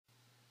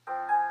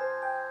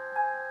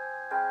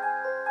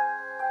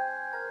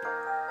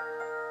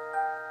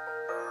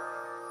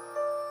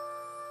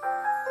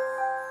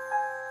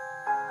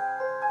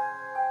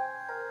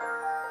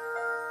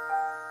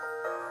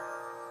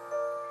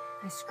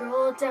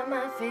scrolled down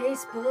my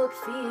Facebook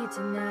feed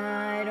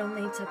tonight,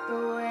 only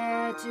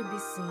Tupperware to be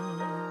seen.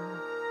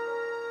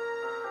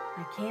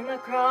 I came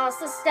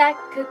across a stack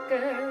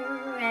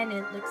cooker, and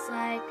it looks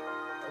like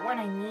the one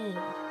I need.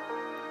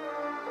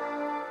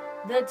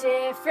 The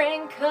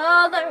different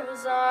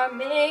colors are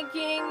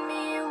making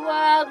me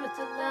wild with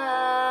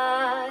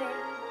delight.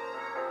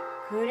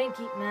 Couldn't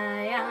keep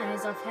my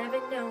eyes off,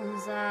 heaven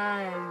knows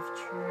I've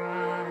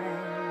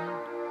tried.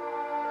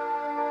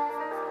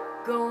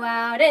 Go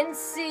out and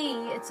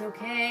see, it's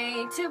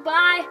okay to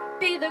buy.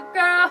 Be the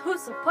girl who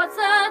supports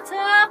the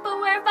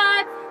Tupperware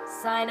vibe.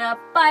 Sign up,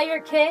 buy your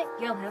kit,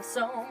 you'll have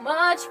so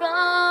much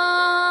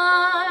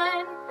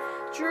fun.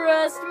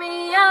 Trust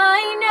me,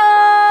 I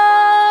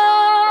know.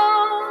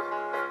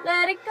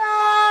 Let it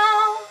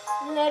go,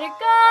 let it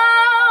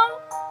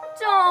go.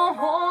 Don't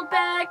hold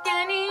back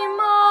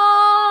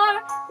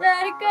anymore.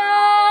 Let it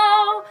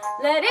go,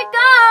 let it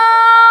go.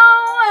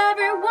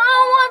 Everyone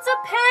wants a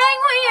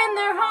penguin in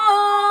their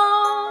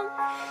home.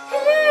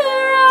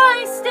 Here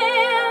I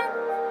stand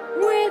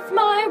with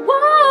my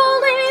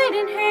wallet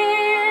in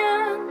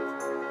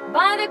hand.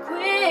 Buy the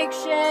Quick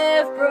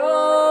Chef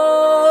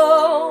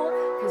Pro,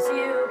 'cause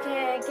you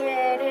can't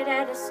get it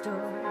at a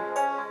store.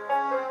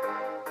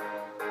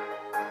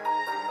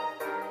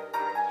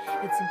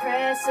 It's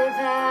impressive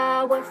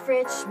how a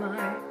fridge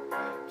smart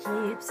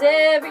keeps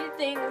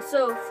everything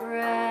so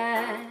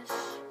fresh.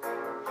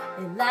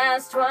 It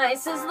lasts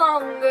twice as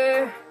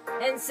longer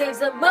and saves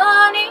the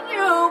money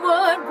you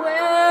would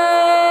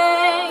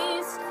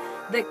waste.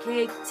 The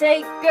cake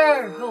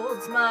taker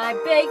holds my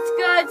baked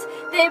goods.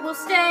 They will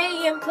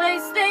stay in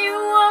place, they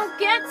won't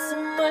get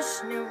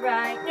smushed. No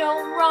right,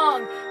 no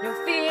wrong, no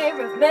fear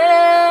of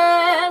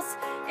mess.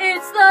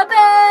 It's the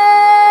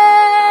best.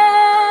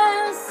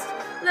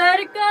 Let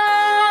it go,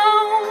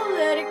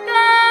 let it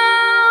go.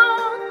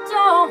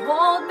 Don't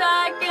hold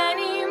back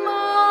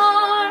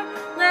anymore.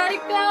 Let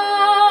it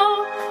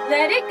go,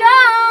 let it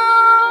go.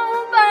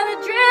 By the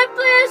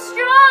dripless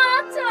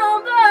straw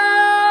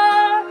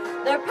tumbler.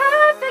 They're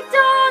perfect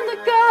on the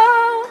go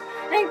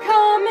and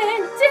come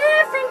in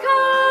different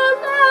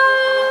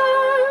colors.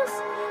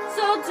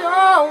 So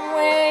don't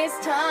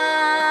waste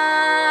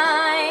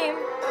time.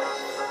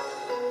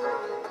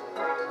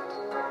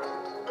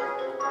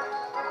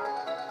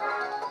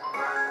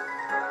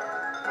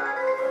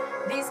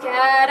 These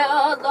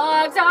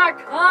catalogs are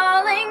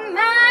calling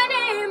my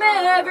name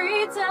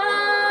every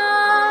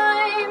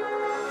time.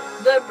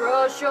 The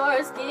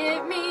brochures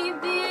give me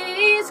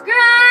these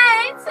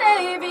great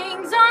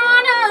savings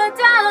on a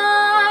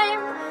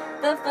dime.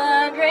 The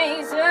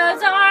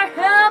fundraisers are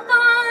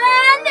helpful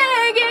and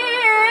they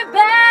give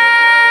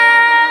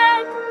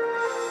back.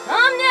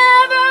 I'm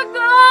never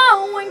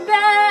going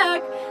back.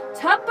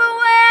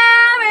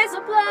 Tupperware is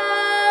a blast.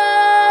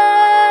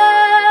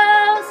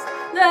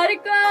 Let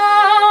it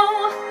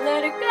go,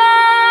 let it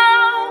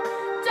go.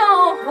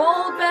 Don't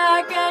hold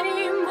back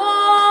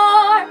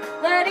anymore.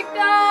 Let it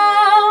go,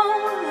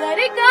 let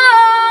it go.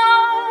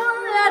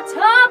 That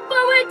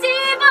Tupperware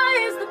diva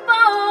is the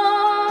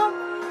bomb.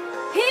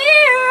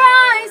 Here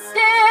I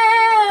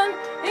stand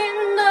in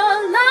the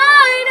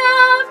light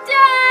of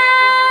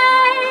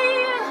day.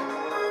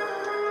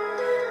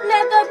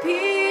 Let the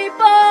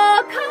people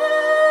come.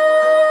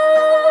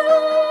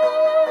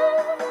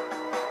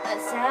 That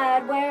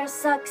sadware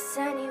sucks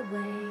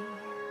anyway.